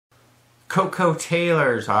Koko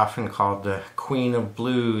Taylor is often called the Queen of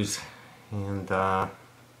Blues, and I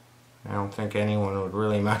don't think anyone would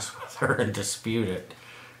really mess with her and dispute it.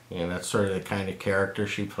 And that's sort of the kind of character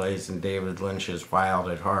she plays in David Lynch's Wild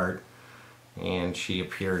at Heart. And she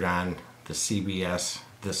appeared on the CBS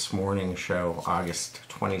This Morning show, August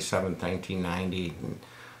 27, 1990, and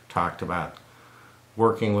talked about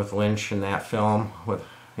working with Lynch in that film with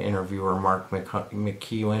interviewer Mark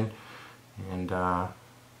McEwen. And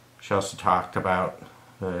she also talked about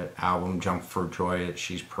the album Jump for Joy that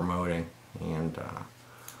she's promoting. And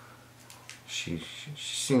she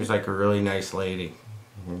seems like a really nice lady.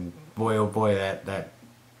 And boy, oh boy, that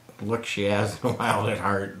look she has in Wild at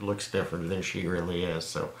Heart looks different than she really is.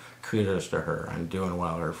 So kudos to her on doing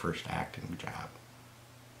well her first acting job.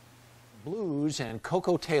 Blues and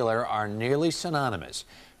Koko Taylor are nearly synonymous.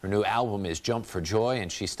 Her new album is Jump for Joy,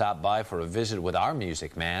 and she stopped by for a visit with our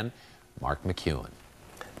music man, Mark McEwen.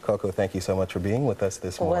 Koko, thank you so much for being with us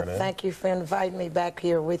this morning. Well, thank you for inviting me back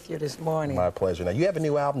here with you this morning. My pleasure. Now, you have a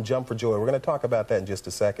new album, Jump for Joy. We're going to talk about that in just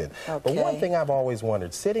a second. Okay. But one thing I've always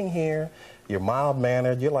wondered, sitting here, you're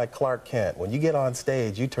mild-mannered, you're like Clark Kent. When you get on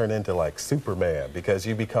stage, you turn into like Superman because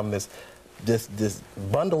you become this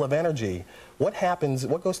bundle of energy. What happens,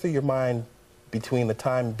 what goes through your mind between the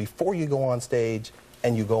time before you go on stage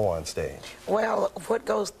and you go on stage? Well, what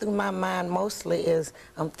goes through my mind mostly is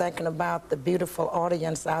I'm thinking about the beautiful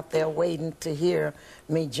audience out there waiting to hear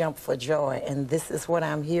me jump for joy, and this is what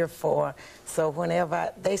I'm here for. So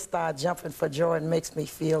whenever they start jumping for joy, it makes me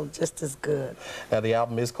feel just as good. Now, the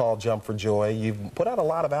album is called Jump for Joy. You've put out a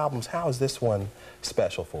lot of albums. How is this one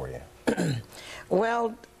special for you?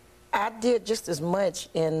 Well, I did just as much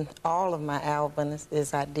in all of my albums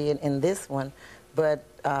as I did in this one, but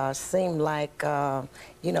seemed like,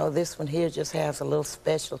 you know, this one here just has a little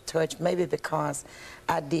special touch, maybe because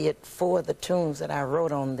I did 4 of the tunes that I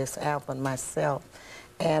wrote on this album myself.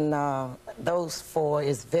 And those 4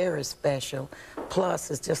 is very special,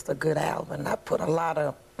 plus it's just a good album. I put a lot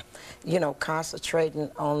of, you know,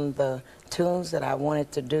 concentrating on the tunes that I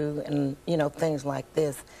wanted to do and, you know, things like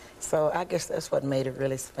this. So I guess that's what made it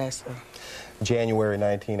really special. January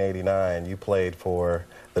 1989, you played for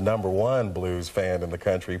the #1 blues fan in the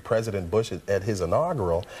country, President Bush, at his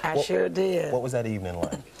inaugural. I sure did. What was that evening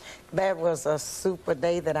like? That was a super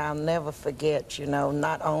day that I'll never forget, you know.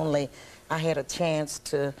 Not only I had a chance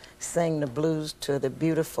to sing the blues to the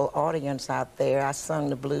beautiful audience out there, I sung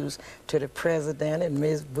the blues to the President and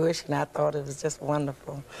Ms. Bush, and I thought it was just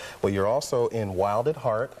wonderful. Well, you're also in Wild at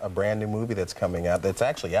Heart, a brand new movie that's coming out, that's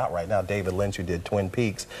actually out right now. David Lynch, who did Twin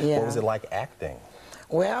Peaks. Yeah. What was it like acting?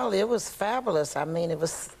 Well, it was fabulous. I mean, it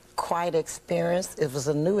was quite experience. It was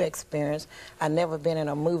a new experience. I'd never been in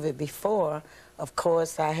a movie before. Of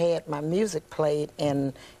course, I had my music played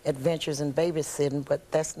in Adventures in Babysitting, but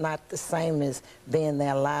that's not the same as being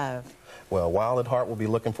there live. Well, Wild at Heart will be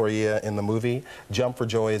looking for you in the movie. Jump for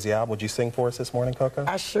Joy is the album. Would you sing for us this morning, Koko?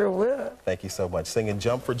 I sure would. Thank you so much. Singing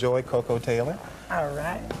Jump for Joy, Koko Taylor. All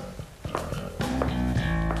right.